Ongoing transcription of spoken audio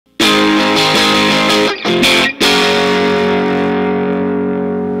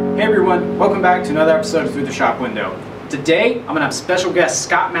Welcome back to another episode of Through the Shop Window. Today, I'm going to have special guest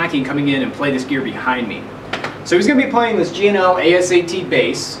Scott Mackey coming in and play this gear behind me. So he's going to be playing this G&L ASAT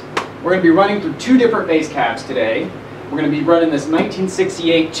Bass. We're going to be running through two different bass cabs today. We're going to be running this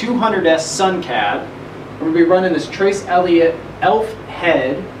 1968 200S Sunn cab. We're going to be running this Trace Elliot Elf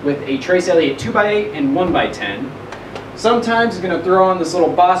head with a Trace Elliot 2x8 and 1x10. Sometimes he's going to throw on this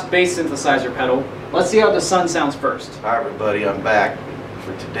little Boss bass synthesizer pedal. Let's see how the Sunn sounds first. Hi everybody, I'm back.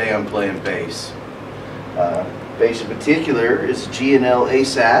 For today I'm playing bass. Bass in particular is G&L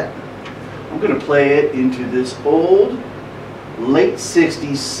ASAT. I'm going to play it into this old late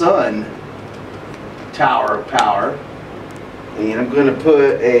 60s Sunn tower of power. And I'm going to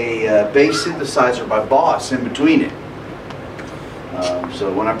put a bass synthesizer by Boss in between it.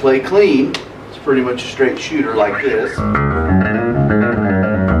 So when I play clean, it's pretty much a straight shooter like this.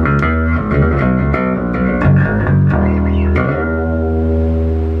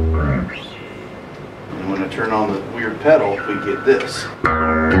 Turn on the weird pedal, we get this.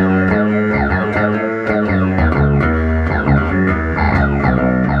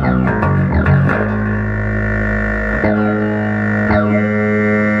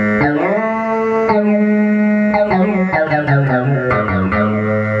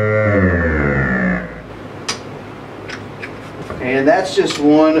 And that's just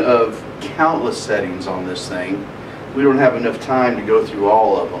one of countless settings on this thing. We don't have enough time to go through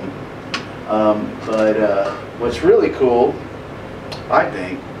all of them. But what's really cool, I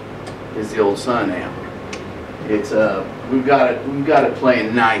think, is the old Sunn amp. It's we've got it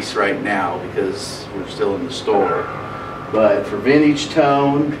playing nice right now because we're still in the store. But for vintage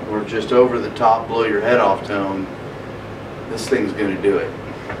tone or just over the top, blow your head off tone, this thing's going to do it.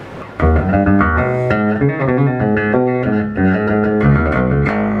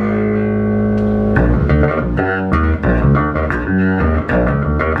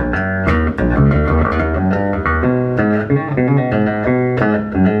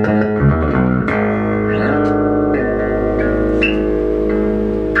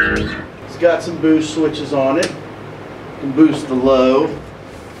 Got some boost switches on it. You can boost the low.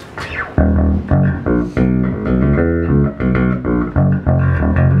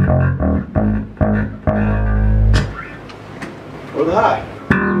 Or the high.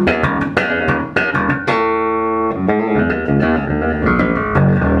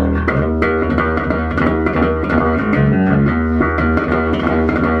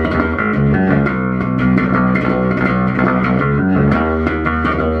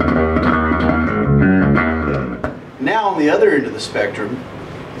 Now on the other end of the spectrum,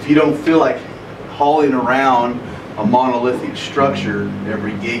 if you don't feel like hauling around a monolithic structure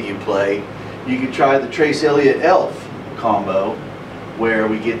every gig you play, you can try the Trace Elliot Elf combo, where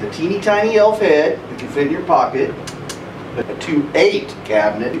we get the teeny tiny Elf head that can fit in your pocket, a 2.8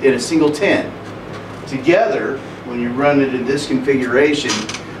 cabinet, and a single 10. Together, when you run it in this configuration,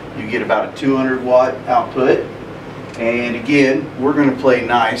 you get about a 200 watt output. And again, we're going to play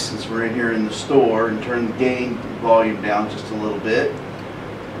nice since we're in here in the store and turn the gain volume down just a little bit.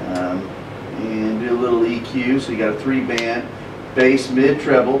 And do a little EQ, so you got a 3-band, bass, mid,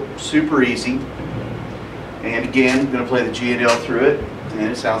 treble, super easy. And again, I'm going to play the G&L through it,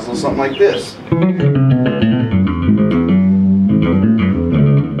 and it sounds a little something like this.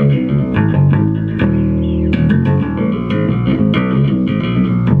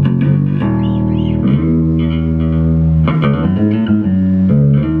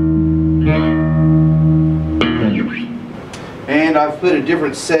 And I've put a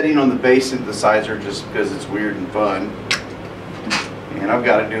different setting on the bass synthesizer just because it's weird and fun. And I've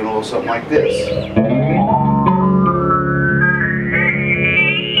got it doing a little something like this.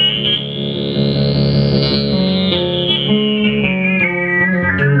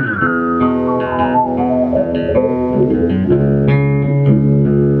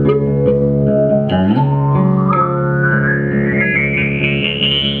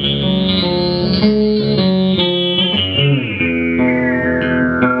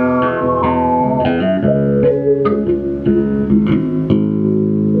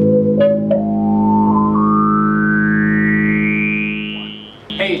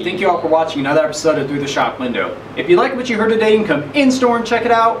 Hey, thank you all for watching another episode of Through the Shop Window. If you like what you heard today, you can come in store and check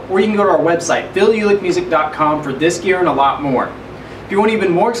it out, or you can go to our website, uhlikmusic.com, for this gear and a lot more. If you want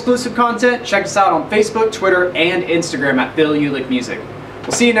even more exclusive content, check us out on Facebook, Twitter, and Instagram at Uhlik Music.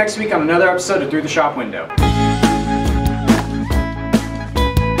 We'll see you next week on another episode of Through the Shop Window.